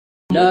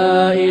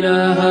لا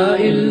إله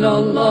إلا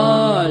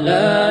الله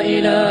لا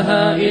إله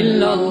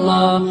إلا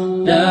الله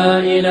لا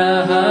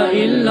إله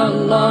إلا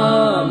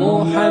الله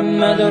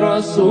محمد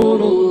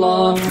رسول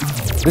الله.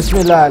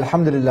 Bismillah,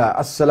 alhamdulillah,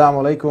 assalamu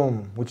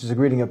alaikum, which is a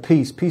greeting of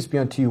peace. Peace be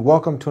unto you.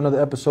 Welcome to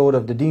another episode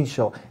of the Deen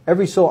Show.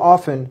 Every so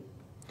often,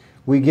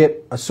 we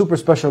get a super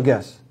special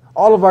guest.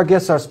 All of our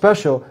guests are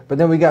special, but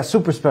then we got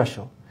super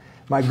special.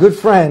 My good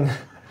friend,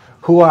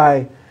 who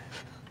I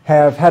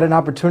have had an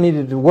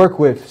opportunity to work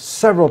with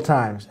several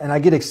times, and I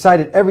get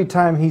excited every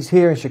time he's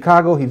here in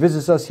Chicago. He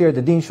visits us here at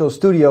the Deen Show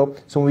studio.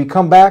 So when we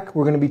come back,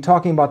 we're going to be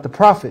talking about the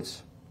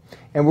prophets,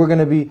 and we're going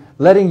to be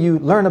letting you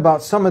learn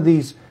about some of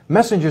these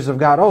messengers of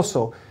God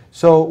also.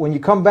 So when you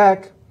come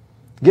back,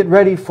 get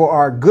ready for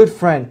our good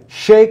friend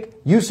Shaykh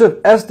Yusuf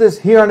Estes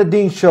here on the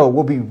Deen Show.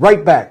 We'll be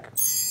right back.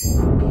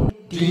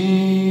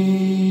 Deen.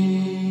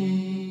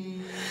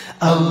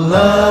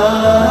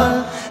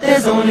 Allah,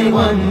 there's only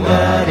one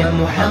God and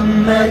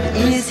Muhammad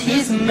is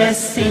his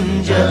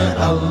messenger.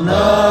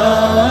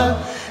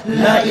 Allah,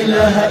 la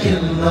ilaha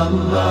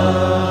illallah.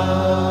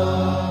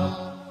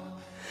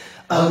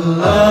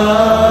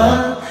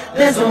 Allah,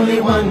 there's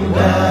only one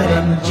God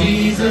and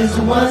Jesus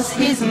was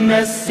his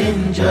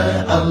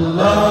messenger.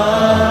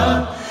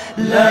 Allah,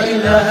 la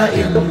ilaha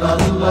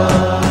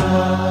illallah.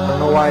 I don't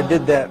know why I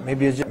did that.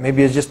 Maybe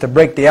it's just to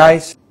break the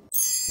ice.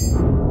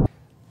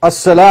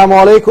 Assalamu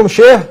alaikum,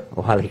 Shaykh.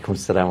 Wa alaikum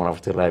assalam wa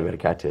rahmatullahi wa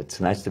barakatuh. It's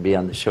nice to be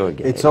on the show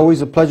again. It's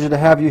always a pleasure to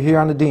have you here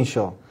on the Deen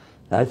Show.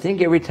 I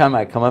think every time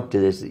I come up to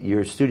this,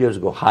 your studios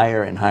go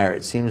higher and higher.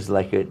 It seems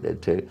like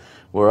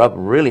we're up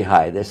really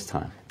high this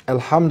time.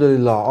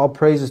 Alhamdulillah, all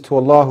praises to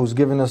Allah who's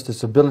given us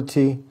this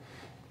ability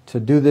to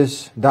do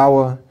this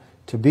dawah,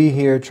 to be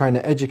here trying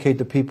to educate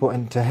the people,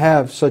 and to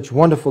have such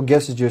wonderful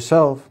guests as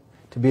yourself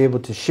to be able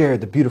to share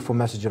the beautiful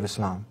message of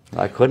Islam.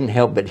 I couldn't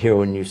help but hear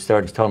when you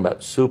started talking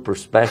about super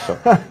special,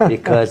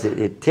 because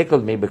it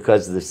tickled me,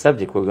 because the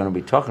subject we're going to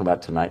be talking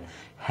about tonight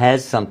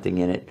has something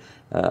in it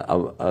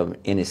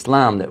in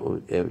Islam that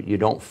you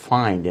don't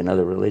find in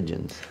other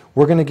religions.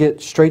 We're going to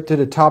get straight to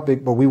the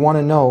topic, but we want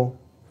to know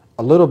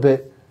a little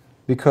bit,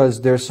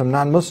 because there's some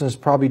non-Muslims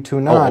probably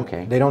tune on. Oh,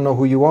 okay. They don't know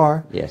who you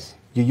are. Yes.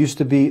 You used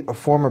to be a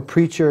former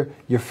preacher.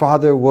 Your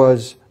father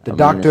was the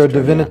doctor of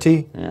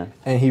divinity. Yeah.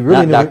 And he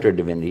really Not doctor of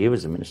divinity, he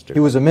was a minister. He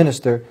was a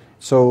minister.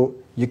 So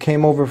you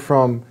came over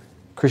from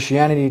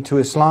Christianity to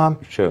Islam.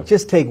 Sure.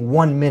 Just take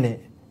 1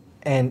 minute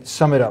and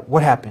sum it up.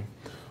 What happened?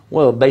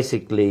 Well,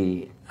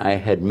 basically, I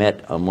had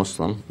met a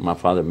Muslim. My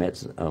father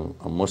met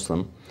a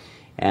Muslim.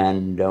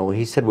 And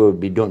he said we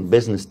would be doing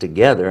business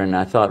together, and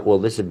I thought, well,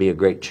 this would be a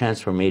great chance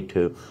for me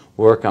to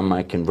work on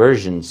my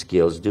conversion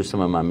skills, do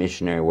some of my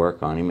missionary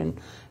work on him. And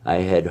I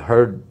had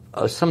heard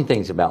some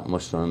things about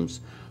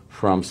Muslims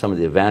from some of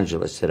the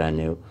evangelists that I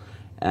knew,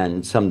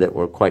 and some that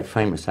were quite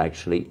famous,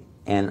 actually.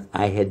 And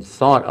I had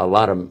thought a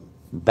lot of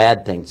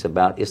bad things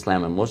about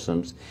Islam and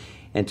Muslims,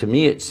 and to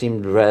me it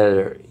seemed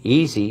rather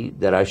easy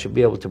that I should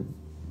be able to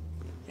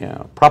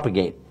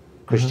propagate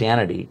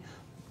Christianity,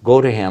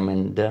 go to him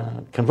and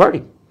convert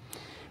him.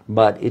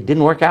 But it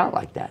didn't work out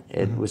like that.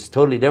 It was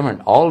totally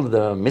different. All of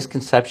the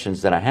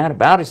misconceptions that I had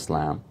about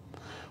Islam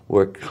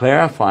were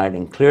clarified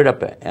and cleared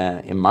up,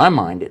 in my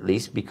mind at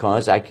least,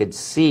 because I could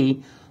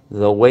see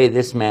the way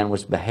this man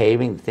was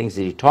behaving, the things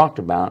that he talked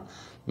about.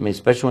 I mean,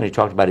 especially when he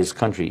talked about his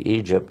country,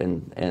 Egypt,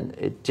 and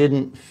it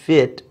didn't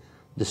fit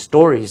the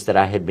stories that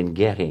I had been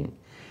getting.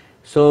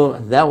 So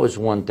that was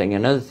one thing.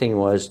 Another thing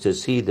was to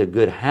see the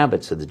good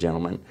habits of the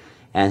gentleman.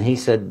 And he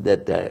said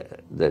that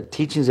the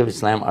teachings of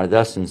Islam are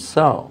thus and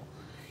so.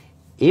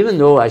 Even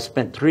though I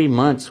spent 3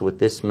 months with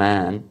this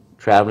man,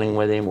 traveling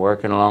with him,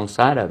 working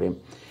alongside of him,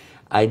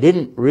 I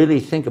didn't really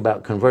think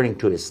about converting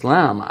to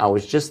Islam. I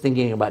was just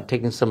thinking about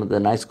taking some of the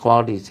nice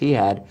qualities he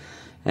had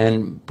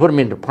and put them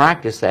into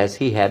practice as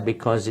he had,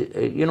 because,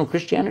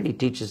 Christianity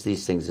teaches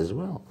these things as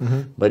well.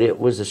 But it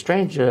was a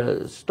strange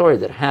story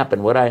that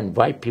happened. What I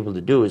invite people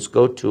to do is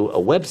go to a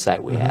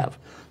website we have,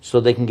 so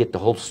they can get the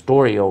whole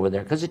story over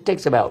there, because it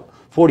takes about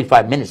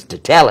 45 minutes to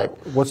tell it.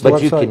 What's the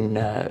website? You can,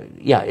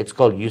 it's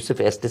called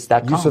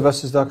YusufEstes.com.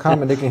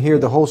 YusufEstes.com, and they can hear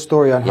the whole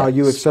story on how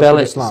you accepted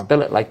Islam.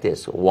 Spell it like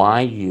this: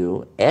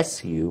 Y-U-S-U-F.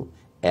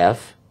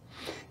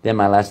 Then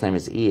my last name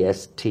is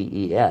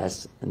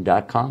ESTES.com,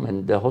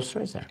 and the whole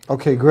story's there.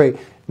 Okay, great.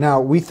 Now,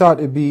 we thought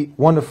it'd be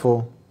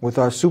wonderful with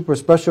our super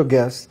special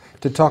guests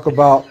to talk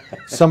about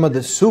some of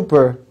the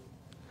super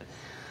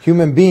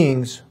human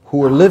beings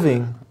who are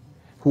living,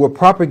 who are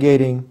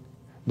propagating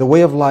the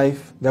way of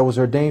life that was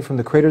ordained from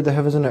the Creator of the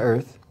heavens and the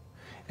earth.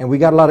 And we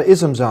got a lot of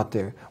isms out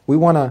there. We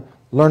want to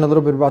learn a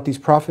little bit about these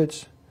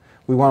prophets.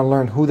 We want to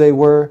learn who they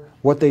were,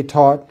 what they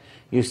taught.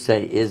 You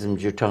say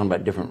isms, you're talking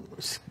about different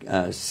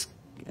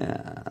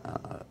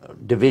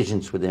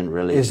divisions within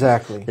religion.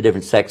 Exactly. The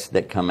different sects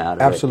that come out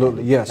of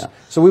Absolutely, it. yes. Yeah.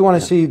 So we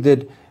want to see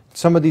that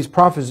some of these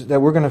prophets that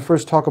we're going to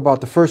first talk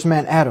about, the first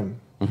man, Adam.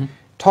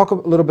 Talk a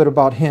little bit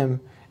about him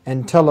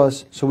and tell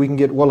us, so we can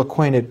get well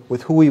acquainted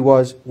with who he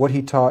was, what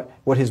he taught,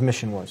 what his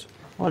mission was.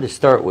 Well, to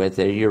start with,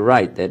 you're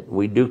right that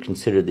we do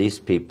consider these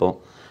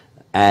people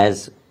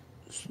as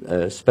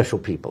special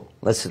people.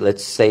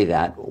 Let's say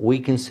that. We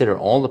consider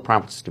all the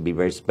prophets to be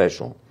very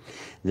special.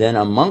 Then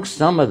amongst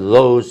some of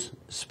those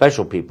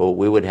special people,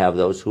 we would have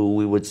those who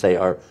we would say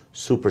are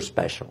super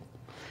special.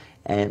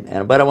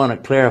 But I want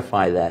to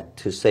clarify that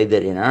to say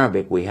that in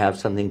Arabic we have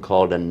something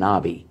called a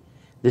nabi.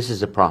 This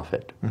is a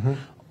prophet.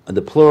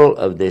 The plural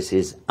of this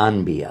is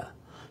anbiya.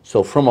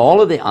 So from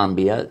all of the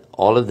anbiya,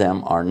 all of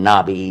them are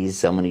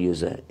nabis. I'm going to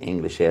use an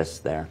English S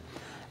there.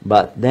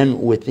 But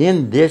then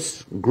within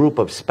this group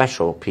of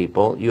special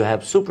people, you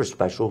have super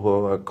special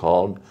who are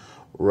called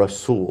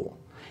rasul.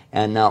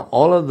 And now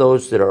all of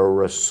those that are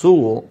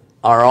rasul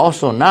are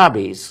also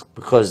nabis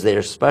because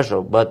they're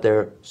special, but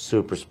they're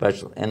super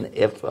special. And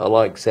if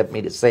Allah accept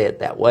me to say it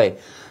that way,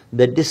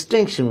 the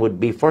distinction would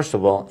be, first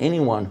of all,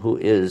 anyone who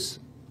is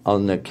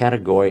on the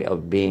category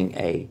of being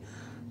a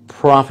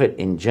prophet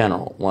in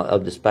general, one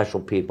of the special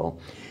people,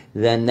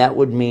 then that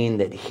would mean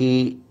that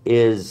he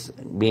is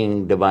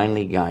being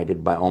divinely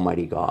guided by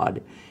Almighty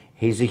God.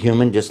 He's a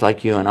human just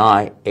like you and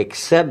I,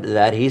 except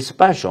that he's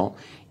special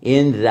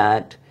in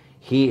that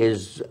he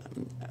is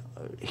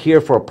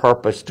here for a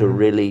purpose to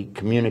really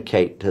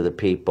communicate to the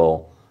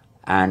people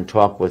and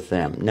talk with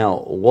them. Now,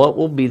 what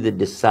will be the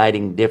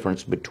deciding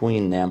difference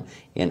between them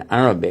in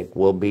Arabic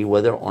will be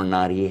whether or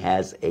not he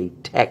has a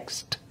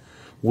text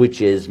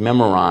which is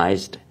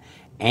memorized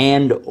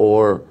and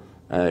or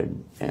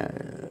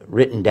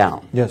written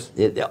down. Yes.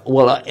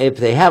 Well, if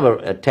they have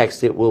a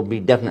text, it will be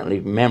definitely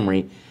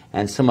memory,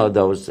 and some of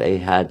those, they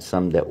had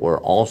some that were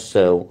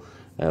also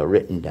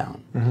written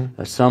down.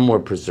 Some were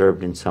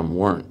preserved and some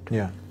weren't.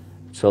 Yeah.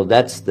 So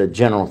that's the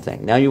general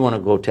thing. Now you want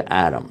to go to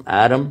Adam.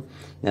 Adam,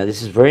 now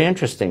this is very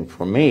interesting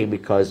for me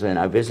because when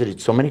I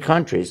visited so many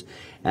countries,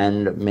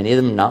 and many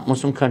of them not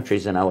Muslim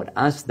countries, and I would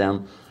ask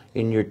them,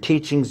 in your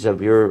teachings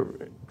of your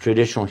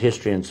traditional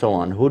history and so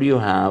on, who do you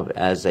have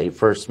as a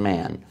first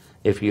man,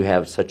 if you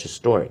have such a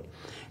story?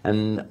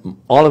 And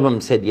all of them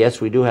said,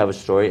 yes, we do have a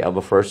story of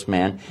a first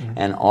man,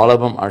 and all of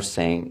them are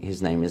saying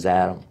his name is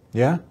Adam.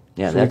 Yeah?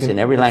 Yeah, So that's in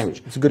every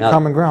language. It's a good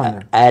common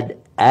ground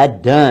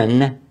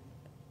there.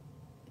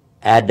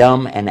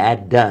 Adam and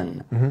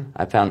Adun.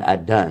 I found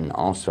Adun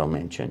also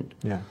mentioned.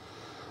 Yeah.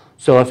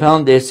 So I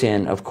found this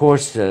in, of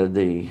course,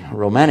 the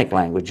Romanic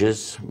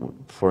languages,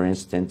 for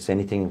instance,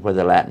 anything with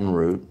a Latin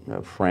root,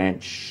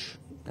 French,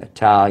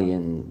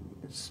 Italian,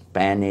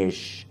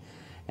 Spanish,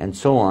 and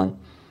so on,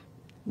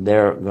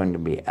 they're going to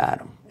be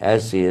Adam,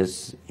 as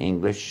is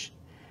English.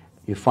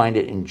 You find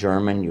it in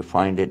German, you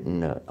find it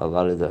in a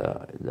lot of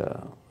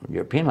the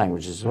European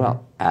languages as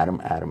well.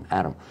 Adam, Adam,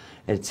 Adam.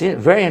 It's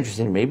very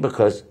interesting to me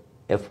because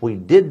if we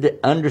did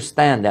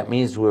understand, that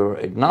means we're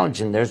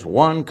acknowledging there's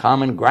one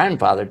common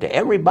grandfather to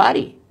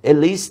everybody, at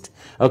least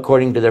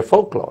according to their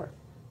folklore.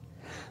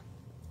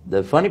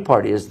 The funny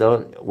part is,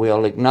 though, we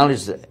all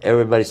acknowledge that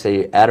everybody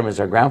say Adam is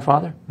our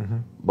grandfather,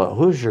 but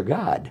who's your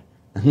God?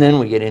 And then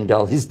we get into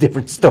all these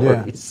different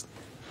stories.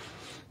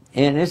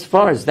 Yeah. And as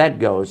far as that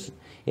goes,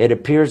 it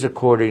appears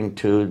according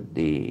to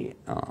the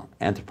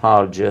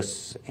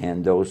anthropologists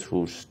and those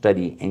who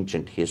study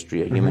ancient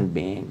history of human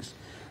beings,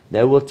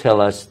 they will tell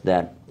us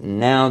that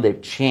now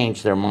they've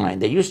changed their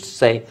mind. They used to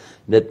say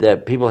that the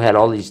people had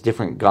all these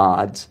different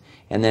gods,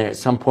 and then at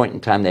some point in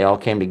time they all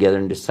came together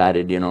and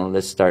decided, you know,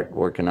 let's start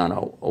working on a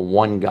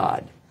one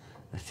God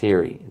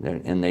theory,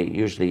 and they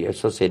usually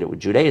associate it with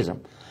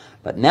Judaism.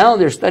 But now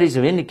their studies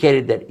have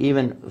indicated that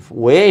even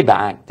way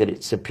back, that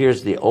it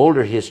appears the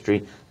older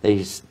history,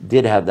 they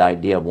did have the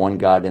idea of one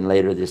God, and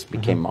later this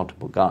became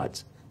multiple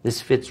gods.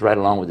 This fits right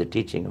along with the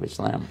teaching of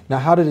Islam. Now,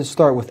 how did it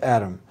start with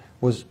Adam?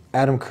 Was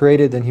Adam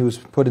created, then he was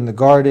put in the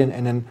garden,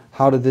 and then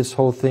how did this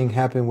whole thing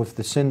happen with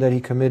the sin that he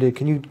committed?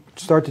 Can you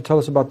start to tell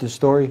us about this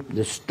story?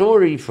 The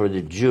story for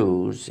the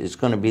Jews is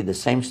going to be the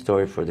same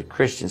story for the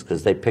Christians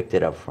because they picked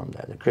it up from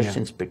that. The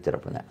Christians picked it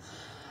up from that.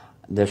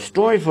 The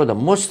story for the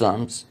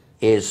Muslims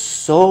is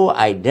so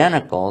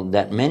identical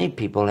that many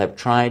people have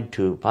tried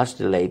to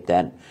postulate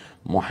that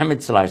Muhammad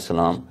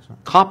ﷺ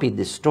copied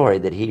this story,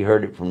 that he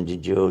heard it from the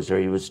Jews or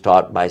he was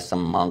taught by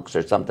some monks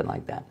or something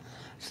like that.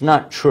 It's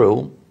not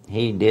true.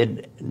 He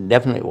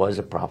definitely was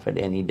a prophet,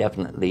 and he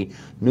definitely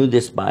knew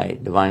this by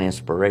divine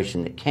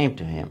inspiration that came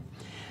to him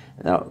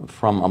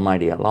from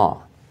Almighty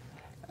Allah.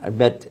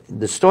 But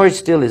the story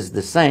still is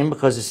the same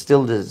because it's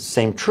still the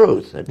same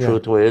truth. The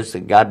truth was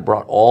that God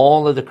brought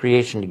all of the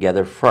creation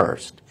together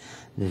first.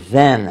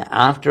 Then,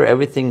 after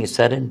everything is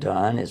said and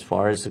done, as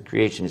far as the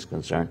creation is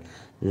concerned,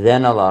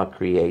 then Allah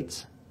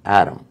creates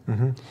Adam.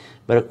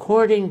 But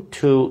according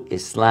to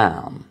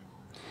Islam,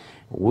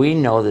 we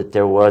know that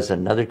there was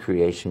another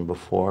creation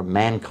before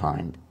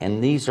mankind,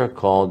 and these are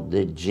called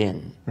the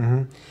jinn.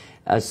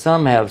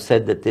 Some have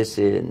said that this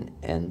in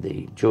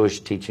the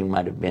Jewish teaching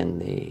might have been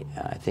the,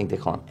 I think they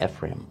call them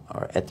Ephraim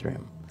or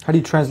Ethrim. How do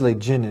you translate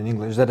jinn in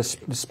English? Is that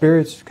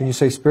spirits? Can you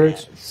say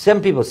spirits?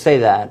 Some people say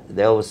that.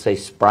 They always say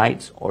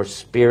sprites or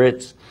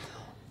spirits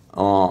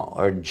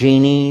or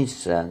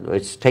genies.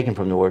 It's taken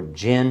from the word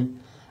jinn.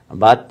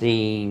 But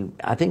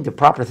I think the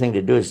proper thing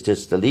to do is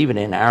just to leave it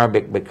in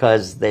Arabic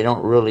because they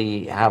don't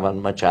really have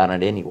much on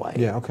it anyway.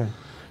 Yeah, okay.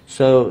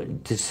 So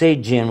to say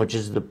jinn, which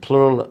is the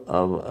plural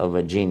of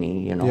a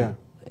genie, you know, Yeah.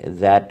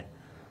 that,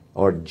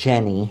 or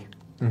Jenny,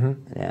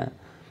 yeah,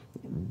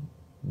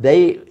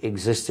 they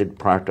existed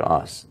prior to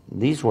us.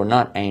 These were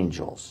not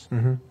angels.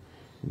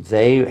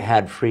 They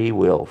had free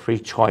will, free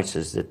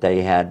choices that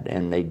they had,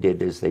 and they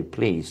did as they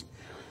pleased.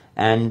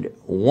 And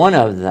one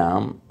of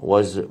them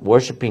was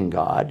worshiping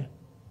God,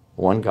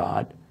 one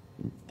God,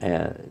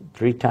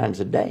 3 times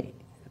a day,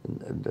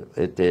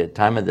 at the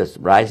time of the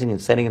rising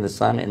and setting of the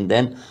sun, and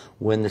then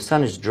when the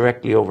sun is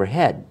directly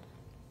overhead.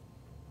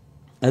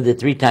 The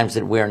 3 times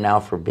that we are now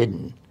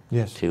forbidden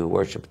to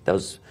worship,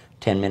 those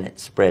 10-minute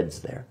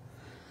spreads there.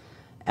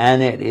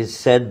 And it is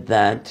said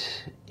that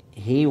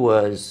he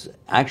was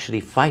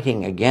actually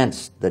fighting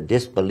against the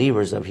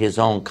disbelievers of his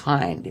own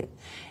kind.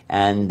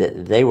 And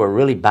they were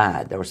really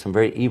bad. There were some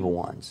very evil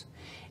ones.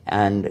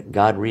 And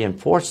God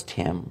reinforced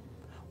him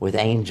with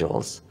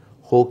angels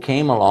who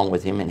came along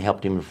with him and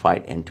helped him to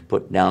fight and to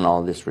put down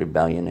all this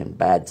rebellion and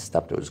bad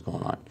stuff that was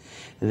going on.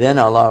 Then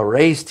Allah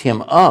raised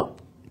him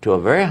up to a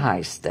very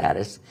high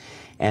status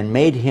and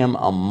made him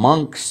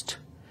amongst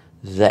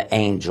the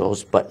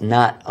angels, but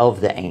not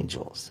of the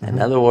angels. In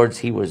other words,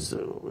 he was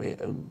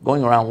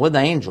going around with the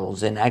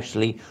angels and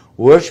actually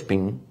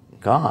worshiping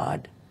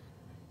God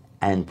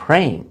and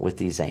praying with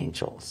these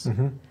angels.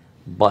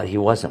 But he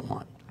wasn't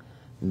one.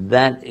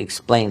 That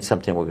explains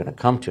something we're going to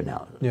come to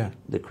now.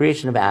 The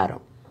creation of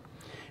Adam.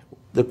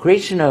 The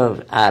creation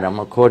of Adam,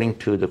 according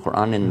to the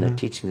Quran and the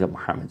teachings of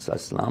Muhammad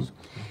ﷺ,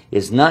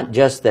 is not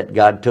just that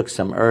God took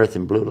some earth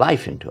and blew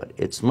life into it.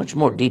 It's much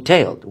more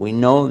detailed. We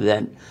know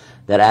that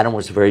Adam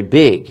was very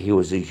big. He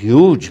was a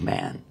huge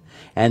man.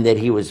 And that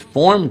he was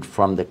formed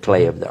from the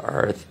clay of the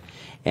earth.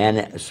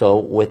 And so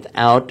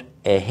without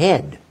a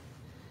head.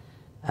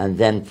 And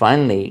then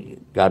finally,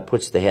 God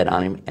puts the head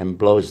on him and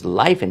blows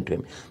life into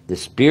him. The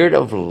spirit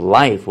of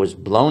life was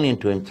blown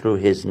into him through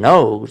his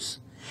nose.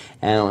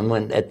 And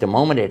when at the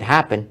moment it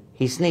happened,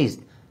 he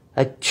sneezed.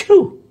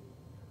 Achoo!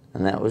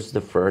 And that was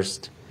the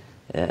first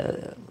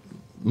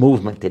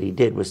movement that he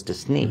did, was to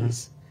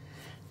sneeze.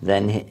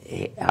 Then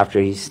after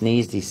he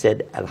sneezed, he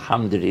said,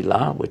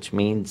 Alhamdulillah, which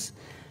means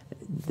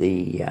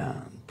the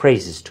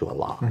praises to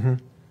Allah.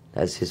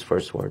 That's his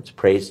first words,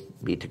 praise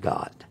be to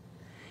God.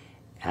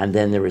 And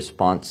then the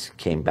response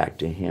came back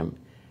to him,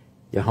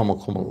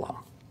 Yarhamukumullah.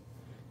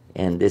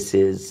 And this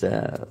is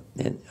the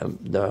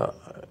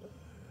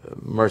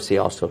mercy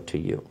also to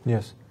you.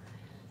 Yes.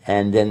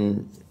 And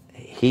then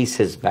he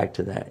says back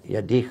to that,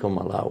 Yadikum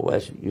Allah wa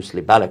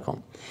yusli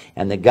balakum.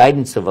 And the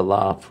guidance of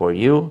Allah for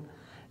you,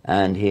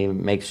 and he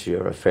makes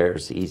your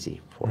affairs easy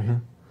for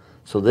you.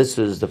 So this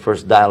is the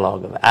first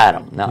dialogue of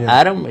Adam. Now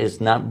Adam is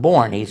not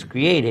born, he's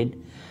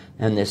created,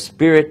 and the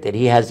spirit that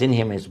he has in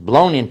him is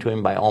blown into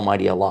him by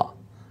Almighty Allah.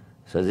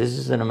 So this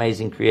is an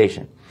amazing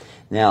creation.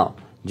 Now,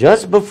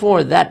 just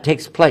before that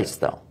takes place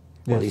though,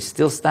 while he's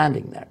still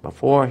standing there,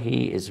 before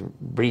he is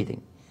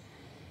breathing,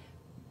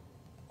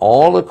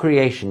 all the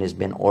creation has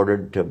been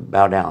ordered to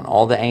bow down.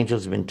 All the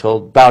angels have been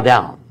told, bow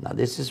down. Now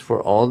this is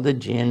for all the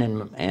jinn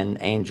and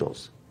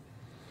angels.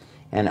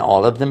 And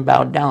all of them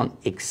bowed down,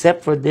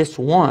 except for this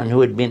one who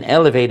had been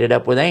elevated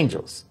up with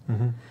angels.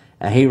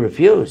 And he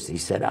refused. He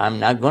said, I'm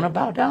not going to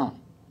bow down.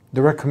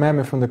 Direct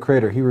commandment from the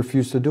Creator. He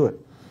refused to do it.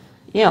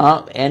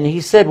 Yeah, and he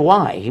said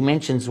why. He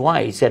mentions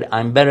why. He said,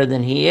 I'm better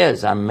than he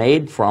is. I'm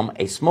made from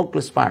a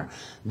smokeless fire.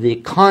 The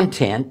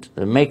content,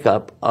 the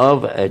makeup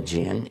of a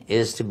jinn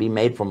is to be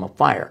made from a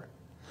fire,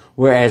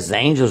 whereas the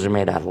angels are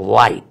made out of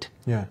light.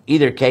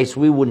 Either case,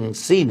 we wouldn't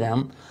see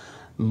them,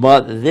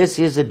 but this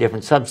is a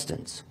different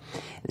substance.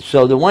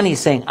 So the one he's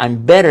saying,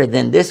 I'm better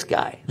than this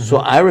guy, so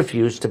I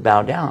refuse to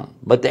bow down.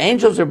 But the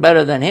angels are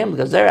better than him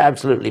because they're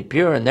absolutely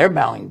pure and they're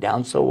bowing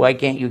down, so why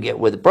can't you get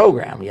with the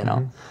program, you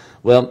know?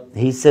 Well,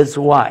 he says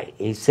why?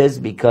 He says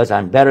because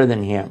I'm better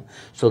than him.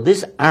 So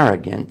this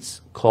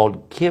arrogance,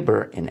 called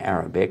kibr in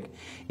Arabic,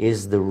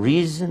 is the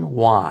reason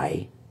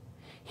why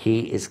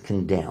he is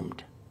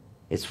condemned.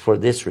 It's for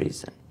this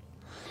reason.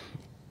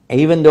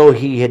 Even though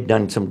he had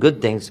done some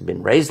good things,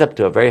 been raised up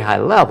to a very high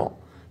level,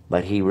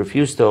 but he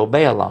refused to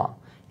obey Allah.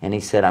 And he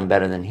said, I'm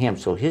better than him.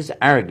 So his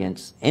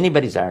arrogance,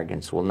 anybody's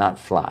arrogance, will not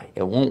fly.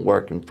 It won't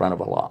work in front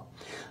of Allah.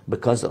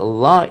 Because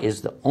Allah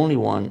is the only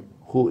one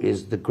who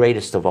is the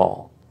greatest of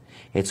all.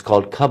 It's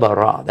called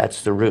kabara,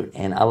 that's the root.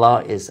 And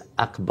Allah is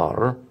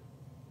akbar.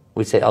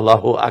 We say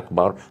Allahu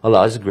Akbar,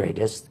 Allah is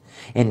greatest.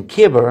 And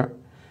kibr,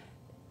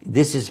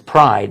 this is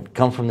pride,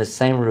 come from the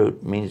same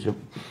root, means you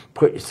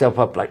put yourself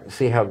up like,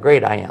 see how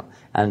great I am.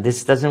 And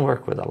this doesn't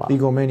work with Allah.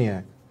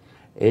 Egomaniac.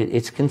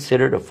 It's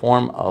considered a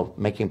form of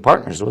making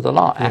partners with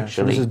Allah, actually.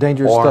 So this is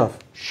dangerous or stuff.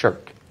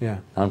 Shirk,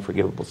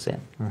 unforgivable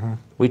sin.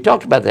 We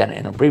talked about that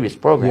in a previous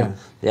program,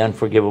 the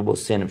unforgivable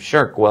sin of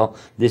shirk. Well,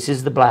 this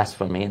is the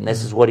blasphemy, and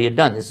this is what he had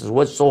done. This is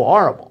what's so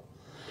horrible.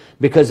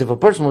 Because if a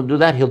person will do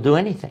that, he'll do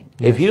anything.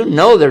 If you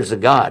know there's a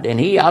God, and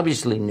he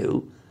obviously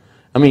knew,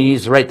 I mean,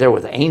 he's right there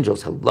with the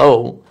angels,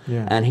 hello,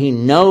 and he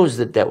knows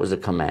that that was a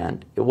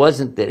command. It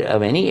wasn't that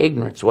of any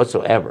ignorance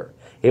whatsoever.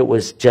 It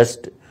was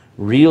just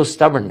real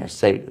stubbornness.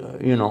 Say,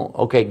 you know,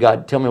 okay,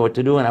 God, tell me what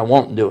to do, and I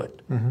won't do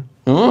it.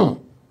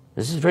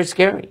 This is very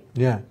scary.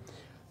 Yeah.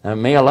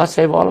 May Allah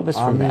save all of us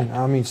from that.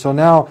 I mean, so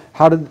now,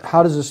 how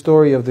does the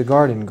story of the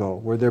garden go,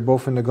 where they're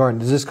both in the garden?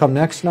 Does this come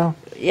next now?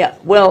 Yeah,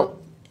 well,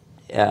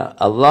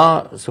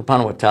 Allah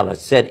subhanahu wa ta'ala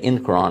said in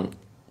the Quran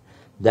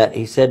that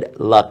He said,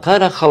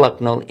 لَقَدْ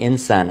خَلَقْنَا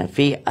الْإِنسَانَ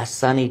فِي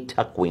أَحْسَنِ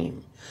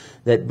تَقْوِيمٍ,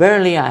 that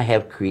verily I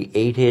have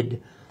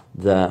created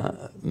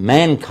the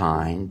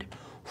mankind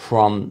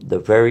from the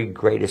very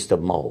greatest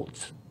of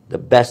molds, the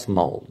best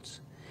molds.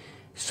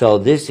 So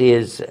this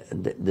is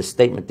the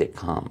statement that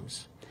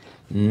comes.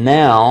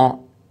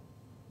 Now,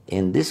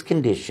 in this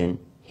condition,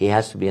 he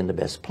has to be in the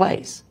best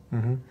place.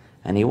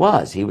 And he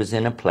was. He was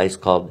in a place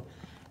called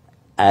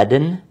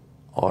Aden,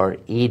 or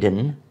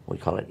Eden. We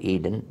call it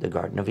Eden, the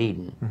Garden of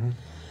Eden.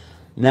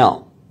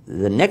 Now,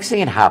 the next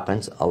thing that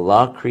happens,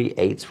 Allah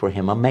creates for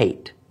him a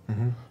mate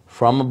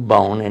from a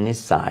bone in his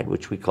side,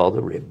 which we call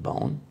the rib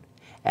bone,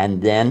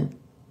 and then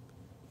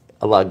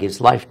Allah gives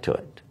life to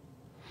it.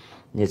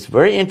 And it's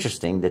very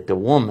interesting that the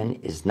woman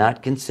is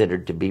not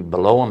considered to be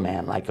below a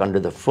man, like under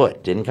the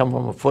foot. Didn't come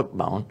from a foot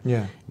bone,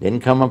 didn't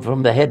come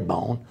from the head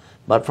bone,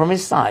 but from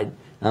his side.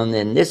 And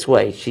in this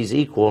way, she's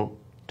equal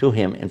to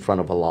him in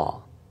front of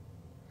Allah.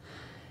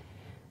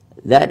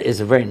 That is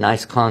a very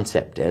nice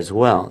concept as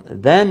well.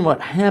 Then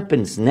what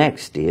happens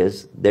next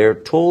is they're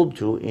told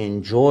to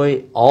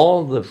enjoy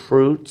all the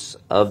fruits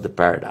of the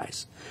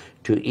paradise,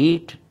 to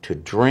eat, to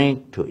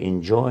drink, to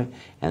enjoy,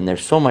 and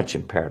there's so much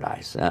in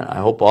paradise. I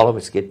hope all of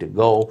us get to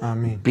go,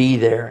 be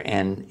there,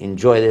 and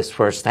enjoy this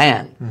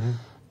firsthand.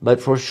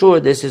 But for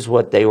sure, this is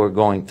what they were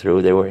going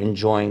through. They were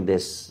enjoying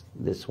this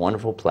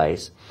wonderful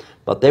place,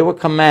 but they were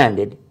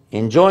commanded,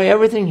 enjoy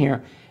everything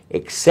here,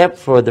 except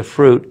for the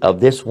fruit of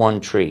this one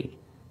tree.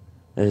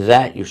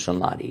 That you shall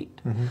not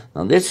eat.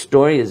 Now this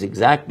story is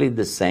exactly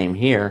the same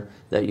here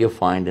that you'll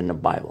find in the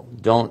Bible.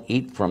 Don't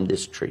eat from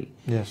this tree.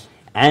 Yes.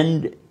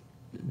 And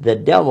the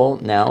devil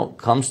now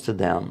comes to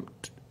them,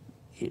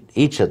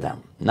 each of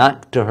them,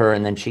 not to her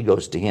and then she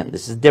goes to him.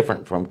 This is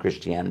different from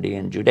Christianity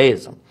and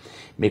Judaism.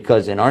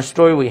 Because in our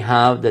story we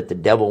have that the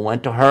devil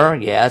went to her,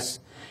 yes,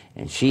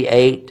 and she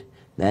ate.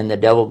 Then the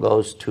devil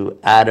goes to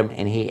Adam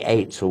and he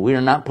ate. So we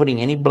are not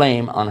putting any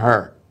blame on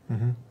her.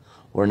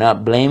 We're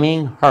not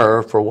blaming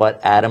her for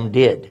what Adam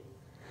did.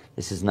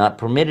 This is not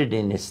permitted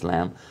in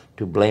Islam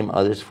to blame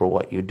others for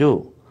what you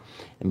do.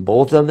 And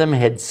both of them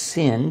had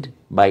sinned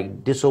by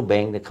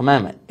disobeying the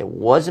commandment. It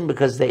wasn't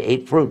because they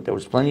ate fruit. There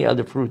was plenty of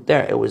other fruit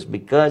there. It was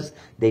because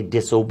they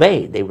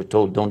disobeyed. They were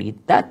told, don't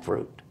eat that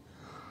fruit.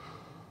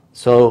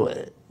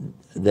 So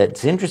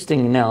that's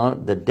interesting now.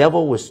 The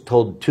devil was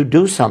told to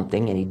do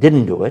something and he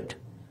didn't do it.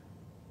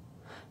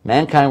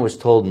 Mankind was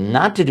told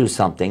not to do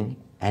something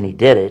and he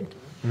did it.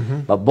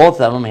 But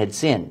both of them had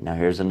sinned. Now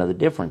here's another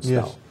difference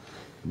though.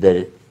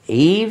 That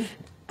Eve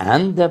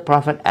and the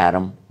prophet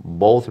Adam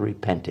both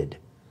repented.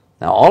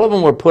 Now all of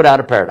them were put out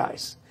of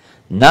paradise.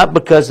 Not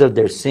because of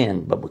their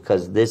sin, but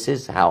because this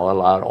is how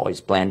Allah always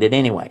planned it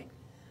anyway.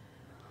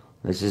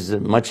 This is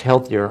a much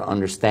healthier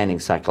understanding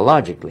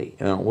psychologically.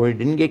 We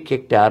didn't get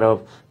kicked out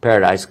of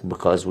paradise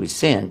because we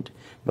sinned,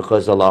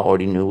 because Allah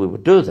already knew we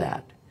would do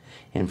that.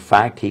 In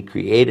fact, He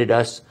created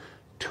us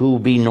to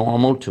be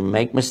normal, to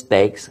make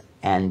mistakes,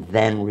 and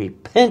then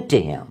repent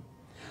to Him.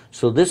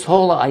 So this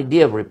whole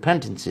idea of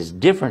repentance is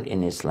different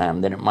in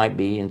Islam than it might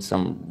be in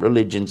some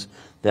religions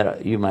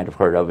that you might have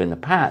heard of in the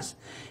past.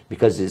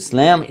 Because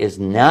Islam is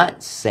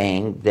not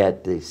saying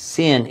that the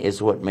sin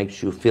is what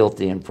makes you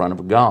filthy in front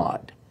of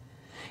God.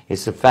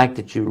 It's the fact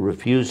that you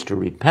refuse to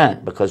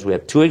repent, because we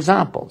have two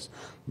examples.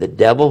 The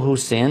devil who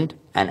sinned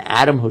and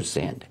Adam who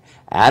sinned.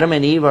 Adam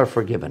and Eve are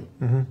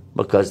forgiven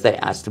because they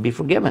asked to be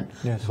forgiven.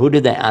 Yes. Who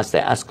did they ask? They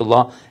asked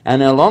Allah.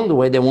 And along the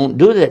way, they won't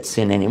do that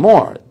sin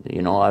anymore.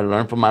 You know, I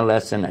learned from my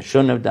lesson. I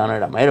shouldn't have done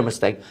it. I made a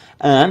mistake.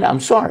 And I'm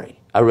sorry.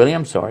 I really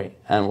am sorry.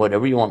 And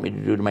whatever you want me to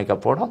do to make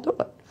up for it, I'll do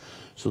it.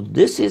 So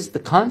this is the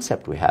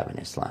concept we have in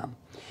Islam.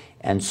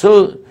 And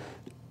so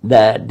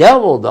the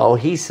devil, though,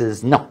 he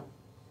says, no,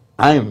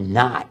 I'm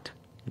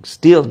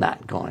still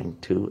not going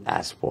to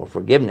ask for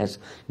forgiveness,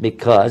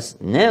 because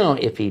now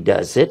if he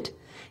does it,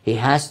 he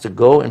has to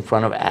go in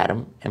front of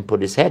Adam and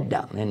put his head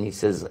down. And he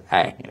says,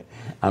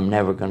 I'm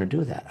never going to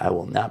do that. I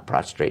will not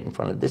prostrate in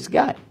front of this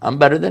guy. I'm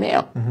better than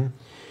him.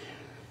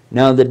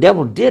 Now, the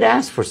devil did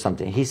ask for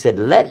something. He said,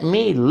 let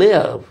me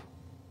live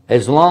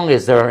as long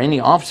as there are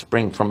any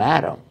offspring from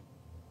Adam.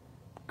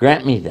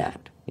 Grant me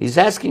that. He's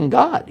asking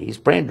God. He's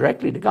praying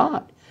directly to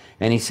God.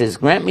 And he says,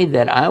 grant me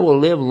that I will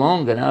live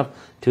long enough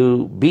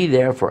to be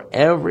there for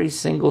every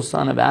single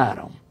son of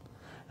Adam.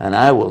 And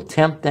I will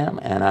tempt them,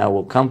 and I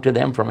will come to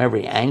them from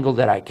every angle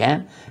that I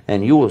can,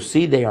 and you will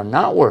see they are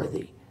not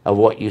worthy of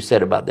what you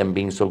said about them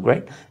being so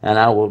great, and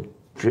I will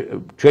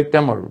trick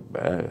them or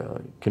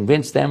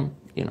convince them,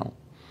 you know,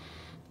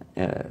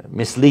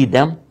 mislead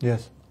them,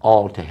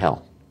 all to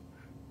hell.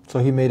 So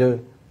he made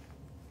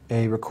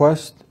a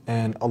request,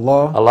 and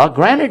Allah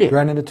granted it.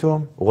 Granted it to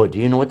him? Well, do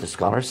you know what the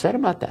scholars said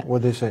about that?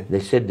 What did they say? They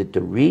said that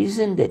the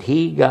reason that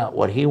he got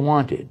what he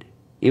wanted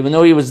even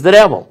though he was the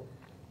devil,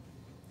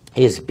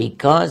 is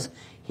because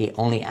he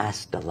only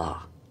asked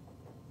Allah.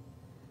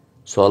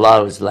 So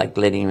Allah was like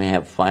letting him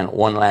have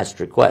one last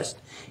request.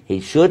 He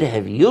should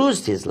have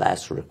used his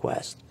last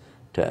request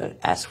to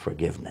ask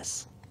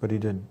forgiveness. But he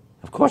didn't.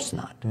 Of course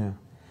not. Yeah.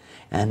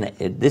 And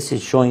this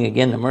is showing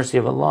again the mercy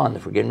of Allah and the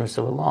forgiveness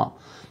of Allah.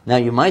 Now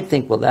you might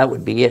think, well, that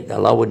would be it.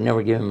 Allah would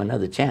never give him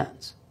another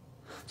chance.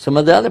 Some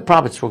of the other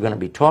prophets we're going to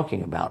be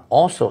talking about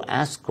also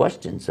asked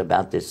questions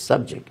about this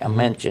subject. I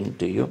mentioned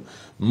to you,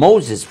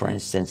 Moses, for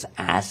instance,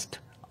 asked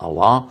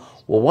Allah,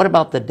 well, what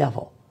about the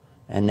devil?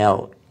 And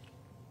now,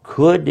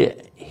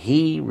 could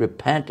he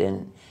repent?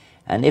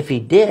 And if he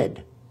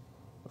did,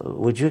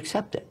 would you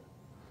accept it?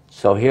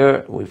 So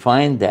here we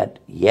find that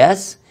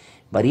yes,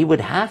 but he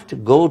would have to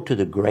go to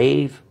the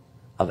grave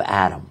of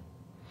Adam,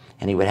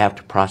 and he would have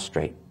to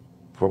prostrate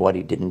for what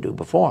he didn't do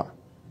before.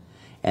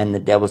 And the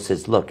devil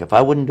says, look, if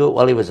I wouldn't do it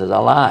while he was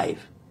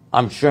alive,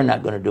 I'm sure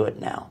not going to do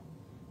it now.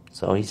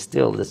 So he's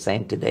still the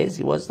same today as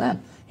he was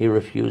then. He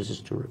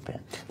refuses to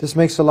repent. This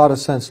makes a lot of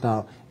sense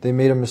now. They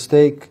made a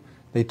mistake.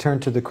 They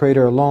turned to the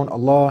Creator alone,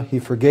 Allah. He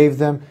forgave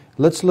them.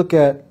 Let's look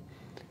at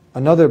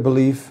another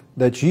belief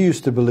that you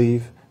used to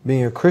believe,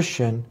 being a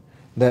Christian,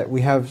 that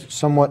we have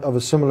somewhat of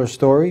a similar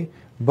story,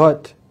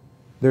 but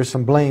there's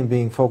some blame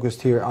being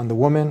focused here on the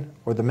woman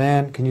or the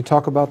man. Can you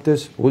talk about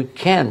this? We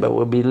can, but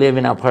we'll be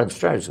living out part of the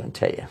story I was going to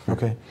tell you.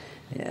 Okay.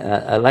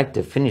 I'd like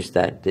to finish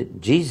that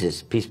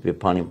Jesus, peace be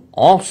upon him,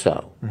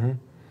 also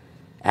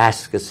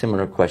asked a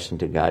similar question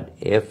to God.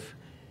 If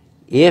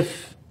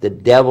the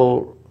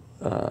devil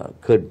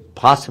could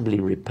possibly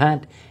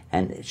repent,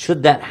 and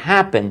should that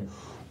happen,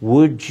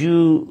 would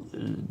you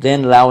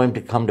then allow him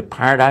to come to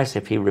paradise?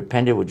 If he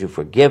repented, would you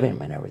forgive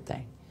him and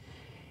everything?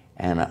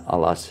 And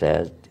Allah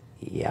said,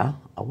 yeah,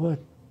 I would.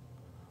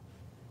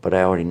 But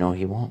I already know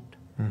he won't.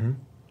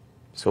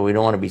 So we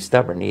don't want to be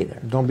stubborn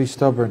either. Don't be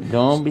stubborn.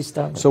 Don't be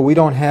stubborn. So we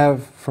don't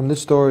have, from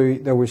this story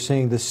that we're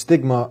seeing, the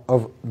stigma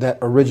of that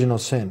original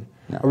sin.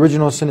 No.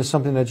 Original sin is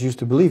something that you used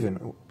to believe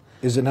in.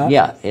 Is it not?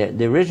 Yeah,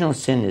 the original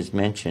sin is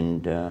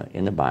mentioned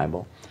in the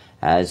Bible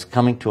as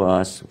coming to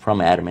us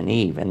from Adam and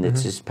Eve, and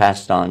it's just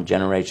passed on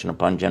generation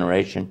upon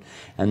generation,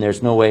 and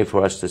there's no way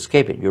for us to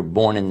escape it. You're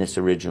born in this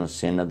original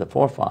sin of the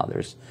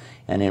forefathers.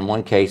 And in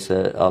one case,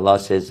 Allah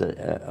says,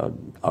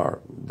 or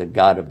the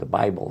God of the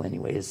Bible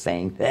anyway, is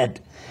saying that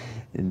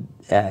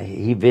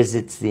He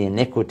visits the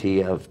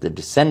iniquity of the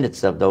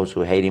descendants of those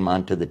who hate Him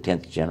unto the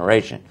 10th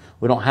generation.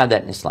 We don't have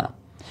that in Islam.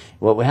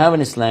 What we have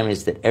in Islam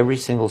is that every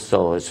single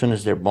soul, as soon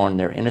as they're born,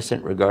 they're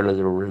innocent regardless of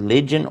their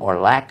religion or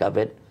lack of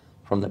it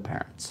from the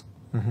parents.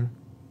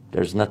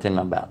 There's nothing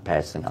about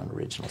passing on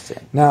original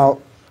sin. Now,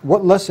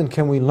 what lesson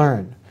can we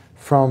learn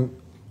from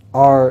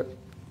our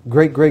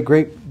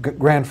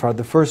great-great-great-grandfather,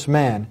 the first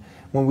man,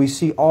 when we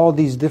see all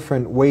these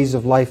different ways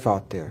of life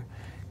out there,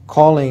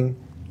 calling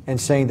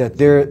and saying that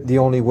they're the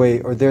only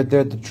way, or they're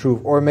the truth,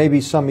 or maybe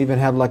some even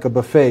have like a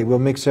buffet, we'll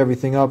mix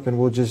everything up and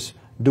we'll just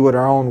do it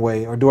our own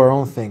way, or do our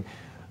own thing.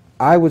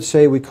 I would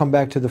say we come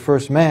back to the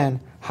first man.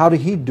 How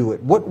did he do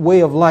it? What way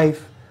of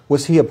life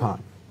was he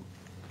upon?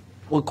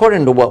 Well,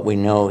 according to what we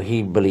know,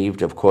 he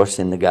believed, of course,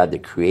 in the God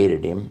that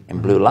created him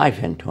and blew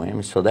life into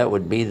him. So that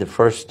would be the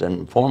first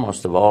and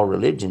foremost of all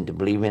religion, to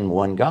believe in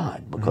one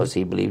God, because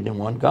he believed in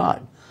one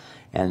God.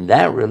 And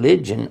that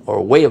religion,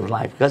 or way of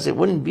life, because it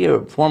wouldn't be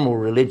a formal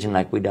religion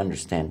like we'd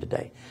understand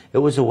today. It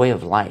was a way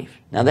of life.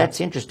 Now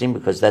that's interesting,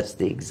 because that's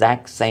the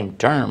exact same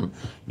term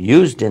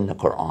used in the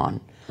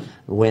Quran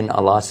when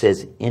Allah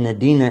says, "Inna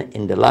Deena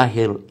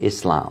indallahil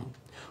Islam."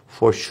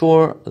 For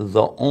sure,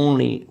 the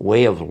only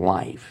way of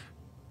life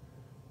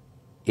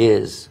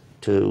is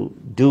to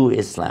do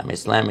Islam.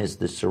 Islam is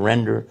the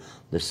surrender,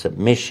 the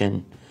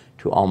submission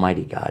to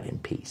Almighty God in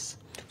peace.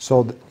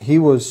 So he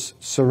was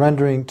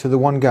surrendering to the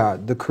one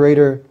God, the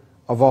creator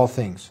of all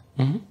things.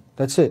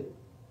 That's it.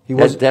 He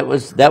was That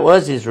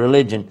was his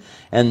religion,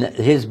 and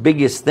his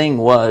biggest thing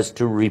was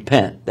to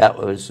repent. That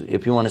was,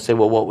 if you want to say,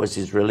 well, what was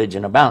his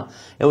religion about?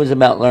 It was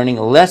about learning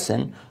a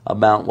lesson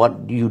about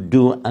what you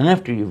do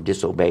after you've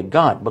disobeyed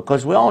God,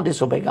 because we all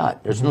disobey God.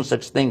 There's no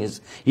such thing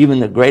as,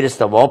 even the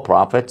greatest of all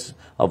prophets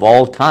of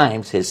all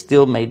times has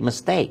still made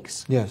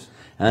mistakes. Yes.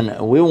 And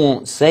we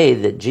won't say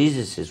that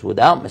Jesus is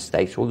without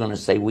mistakes. We're going to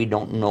say we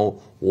don't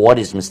know what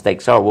his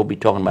mistakes are. We'll be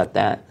talking about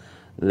that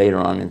later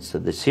on into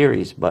the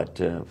series, but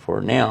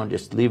for now,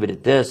 just leave it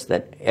at this,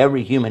 that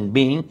every human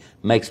being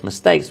makes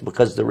mistakes,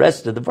 because the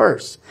rest of the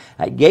verse,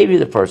 I gave you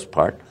the first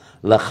part,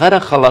 لَخَرَ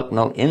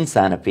خَلَقْنَا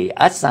الْإِنسَانَ فِي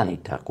أَحْسَنِ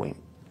تَقْوِيمٍ,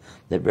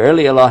 that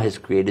verily Allah has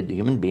created the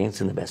human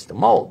beings in the best of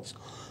molds.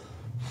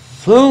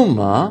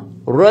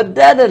 ثُمَّ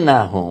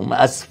رَدَّدْنَاهُمْ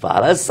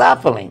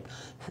أَسْفَلَ سَافِلِينَ,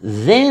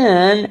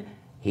 then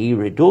he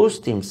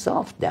reduced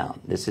himself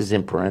down. This is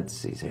in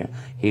parentheses here.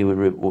 He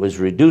was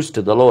reduced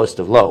to the lowest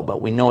of low,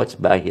 but we know it's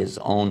by his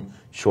own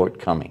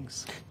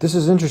shortcomings. This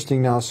is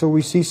interesting now. So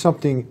we see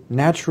something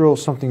natural,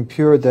 something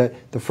pure, that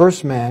the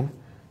first man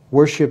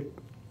worshiped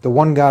the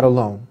one God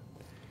alone.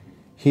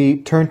 He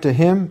turned to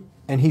him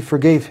and he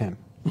forgave him.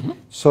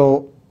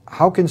 So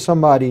how can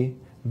somebody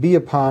be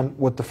upon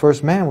what the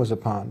first man was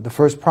upon, the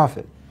first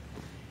prophet?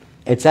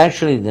 It's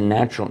actually the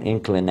natural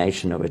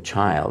inclination of a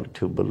child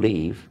to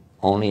believe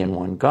only in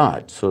one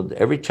God. So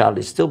every child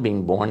is still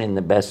being born in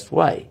the best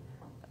way.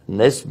 And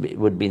this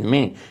would be the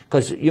meaning.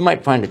 Because you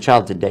might find a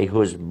child today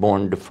who is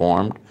born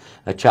deformed,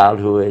 a child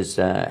who is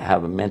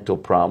have a mental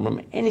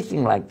problem,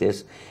 anything like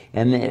this.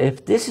 And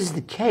if this is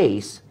the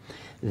case,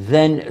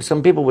 then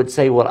some people would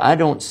say, well, I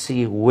don't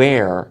see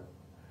where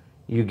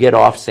you get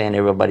off saying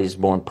everybody's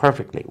born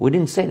perfectly. We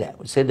didn't say that.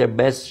 We said their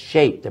best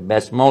shape, their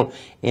best mold.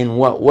 In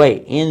what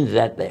way? In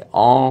that they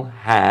all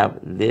have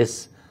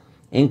this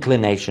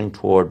inclination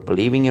toward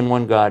believing in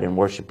one God and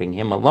worshiping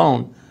Him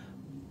alone,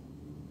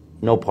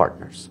 no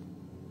partners.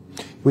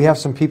 We have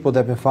some people that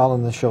have been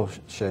following the show,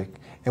 Shaykh,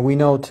 and we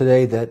know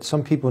today that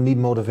some people need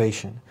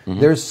motivation.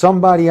 There's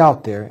somebody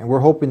out there, and we're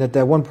hoping that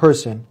that one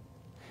person,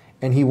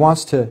 and he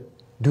wants to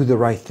do the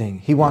right thing.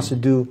 He wants to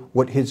do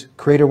what his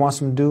Creator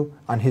wants him to do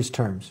on his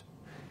terms.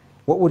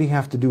 What would he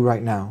have to do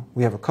right now?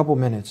 We have a couple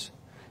minutes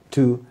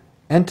to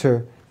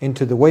enter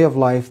into the way of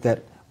life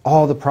that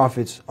all the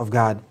prophets of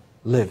God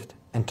lived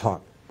and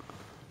taught.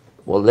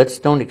 Well, let's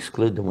don't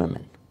exclude the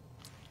women.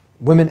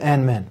 Women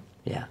and men.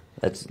 Yeah,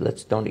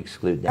 let's don't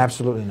exclude them.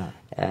 Absolutely not.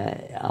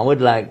 I would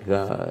like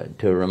to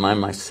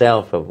remind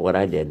myself of what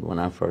I did when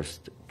I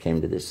first came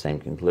to this same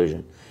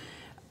conclusion.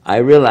 I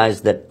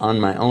realized that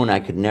on my own I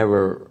could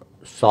never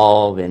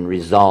solve and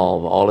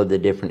resolve all of the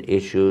different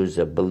issues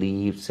of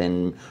beliefs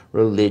and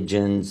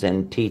religions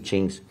and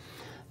teachings,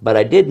 but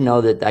I did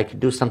know that I could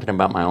do something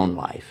about my own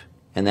life,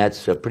 and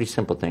that's a pretty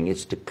simple thing.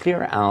 It's to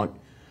clear out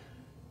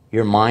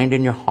your mind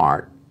and your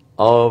heart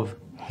of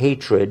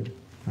hatred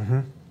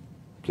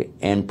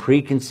and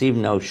preconceived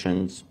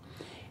notions,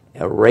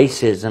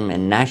 racism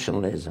and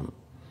nationalism,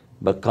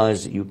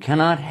 because you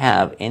cannot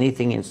have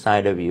anything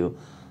inside of you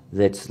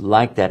that's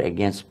like that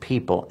against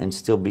people and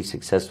still be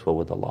successful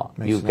with the law.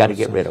 You've got to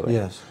get rid of it.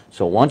 Yes.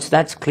 So once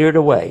that's cleared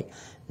away,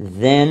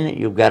 then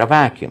you've got a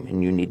vacuum,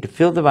 and you need to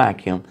fill the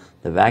vacuum.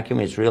 The vacuum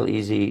is real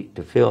easy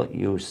to fill.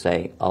 You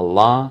say,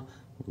 Allah,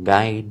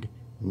 guide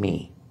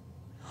me.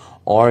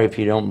 Or if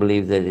you don't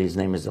believe that His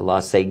name is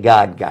Allah, say,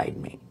 God, guide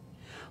me.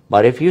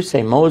 But if you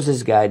say,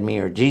 Moses, guide me,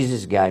 or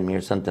Jesus, guide me,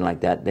 or something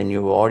like that, then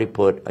you've already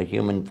put a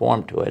human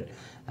form to it,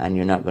 and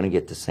you're not going to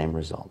get the same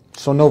result.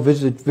 So no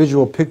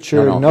visual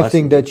picture,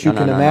 nothing that you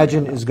can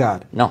imagine is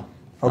God? No.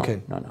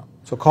 Okay. No.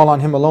 So call on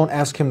Him alone,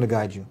 ask Him to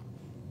guide you.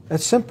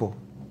 That's simple.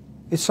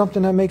 It's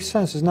something that makes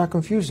sense. It's not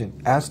confusing.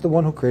 Ask the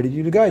one who created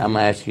you to guide you. I'm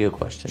going to ask you a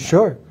question.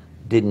 Sure.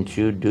 Didn't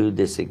you do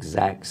this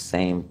exact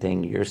same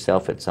thing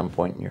yourself at some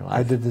point in your life?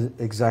 I did the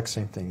exact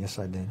same thing. Yes,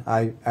 I did.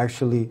 I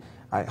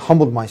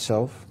humbled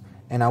myself,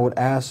 and I would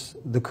ask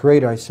the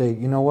Creator, I say,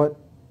 you know what?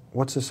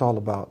 What's this all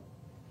about?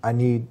 I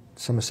need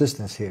some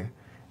assistance here.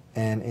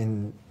 And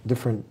in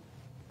different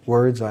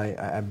words,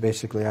 I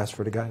basically asked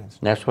for the guidance.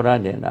 That's what I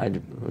did.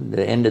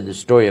 The end of the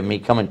story of me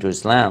coming to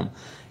Islam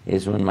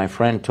is when my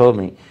friend told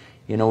me,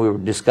 you know, we were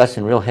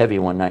discussing real heavy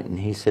one night, and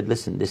he said,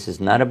 listen, this is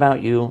not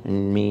about you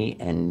and me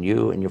and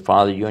you and your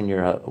father, you and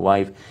your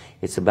wife.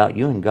 It's about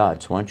you and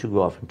God, so why don't you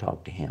go off and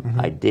talk to Him?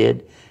 I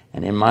did,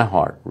 and in my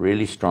heart,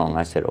 really strong,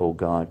 I said, oh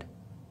God,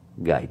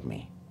 guide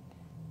me.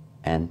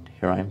 And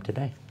here I am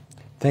today.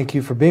 Thank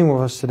you for being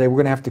with us today. We're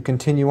going to have to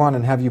continue on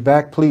and have you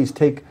back. Please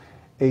take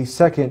a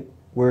second.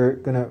 We're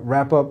going to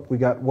wrap up. We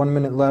got 1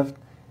 minute left.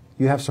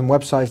 You have some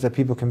websites that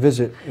people can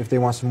visit if they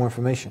want some more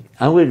information.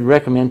 I would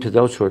recommend to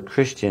those who are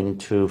Christian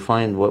to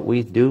find what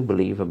we do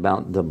believe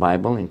about the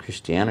Bible and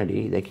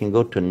Christianity. They can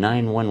go to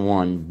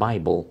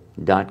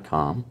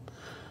 911bible.com,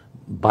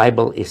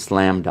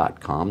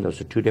 BibleIslam.com. Those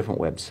are two different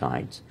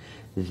websites.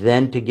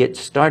 Then to get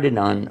started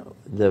on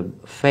the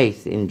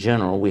faith in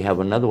general, we have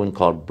another one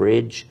called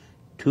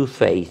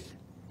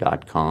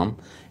BridgeToFaith.com.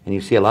 And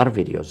you see a lot of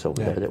videos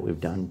over there that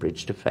we've done,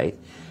 Bridge to Faith.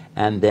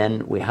 And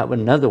then we have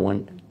another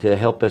one to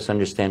help us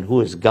understand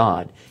who is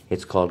God.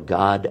 It's called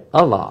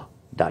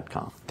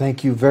GodAllah.com.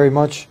 Thank you very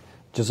much.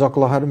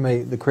 Jazakallah khairan.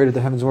 May the Creator of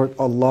the heavens and earth,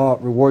 Allah,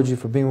 reward you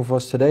for being with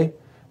us today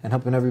and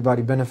helping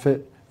everybody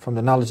benefit from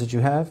the knowledge that you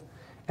have.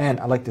 And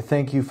I'd like to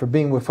thank you for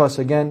being with us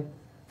again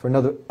for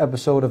another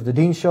episode of The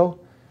Deen Show.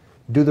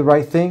 Do the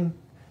right thing.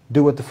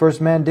 Do what the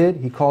first man did.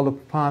 He called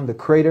upon the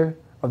Creator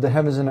of the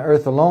heavens and the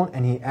earth alone,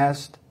 and he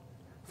asked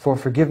for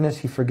forgiveness.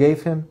 He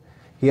forgave him.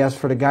 He asked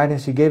for the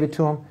guidance. He gave it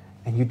to him.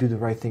 And you do the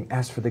right thing.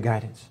 Ask for the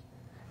guidance.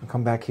 And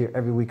come back here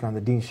every week on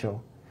The Deen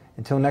Show.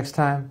 Until next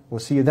time,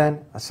 we'll see you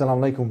then. Assalamu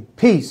alaikum.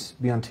 Peace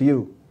be unto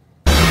you.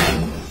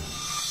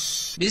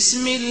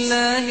 بسم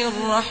الله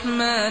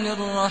الرحمن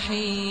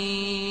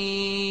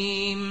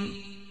الرحيم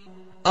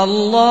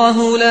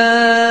الله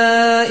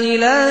لا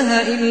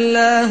إله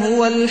إلا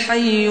هو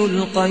الحي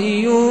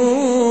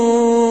القيوم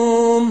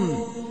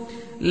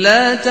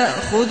لا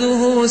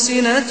تأخذه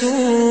سنة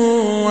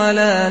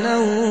ولا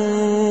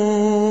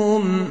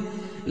نوم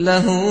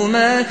له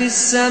ما في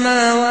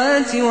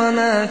السماوات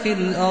وما في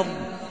الأرض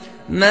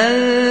من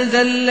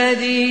ذا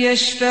الذي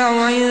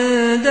يشفع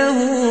عنده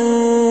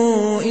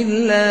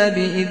إلا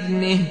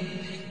بإذنه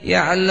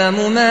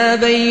يعلم ما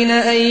بين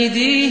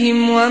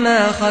أيديهم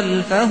وما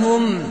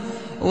خلفهم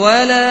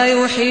ولا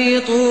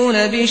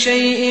يحيطون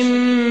بشيء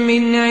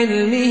من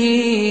علمه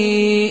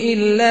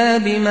إلا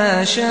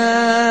بما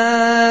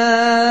شاء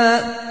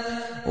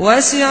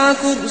وسع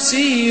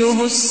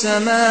كرسيه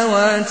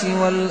السماوات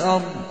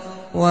والأرض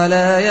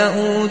ولا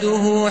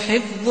يؤوده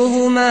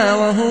حفظهما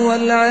وهو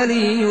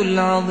العلي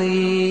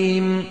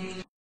العظيم.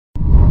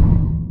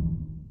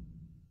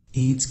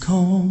 It's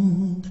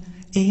cold,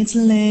 it's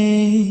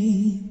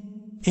late,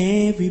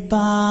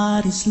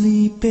 everybody's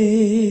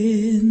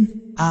sleeping.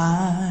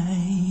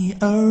 I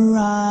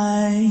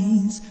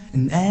arise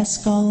and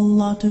ask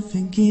Allah to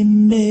forgive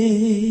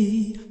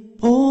me.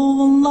 Oh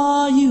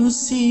Allah, you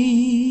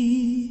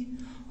see,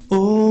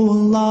 oh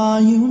Allah,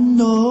 you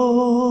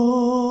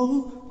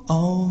know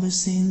all the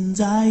sins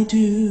I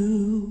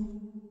do.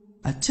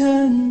 I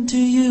turn to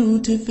you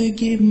to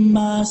forgive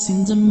my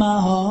sins of my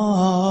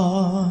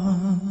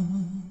heart.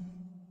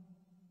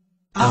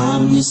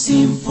 I'm your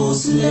sinful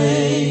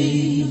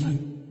slave,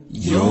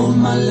 you're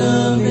my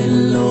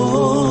loving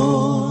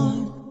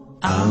Lord.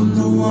 I'm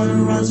the one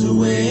who runs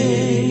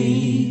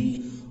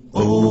away,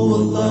 oh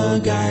Allah,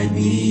 guide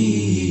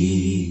me.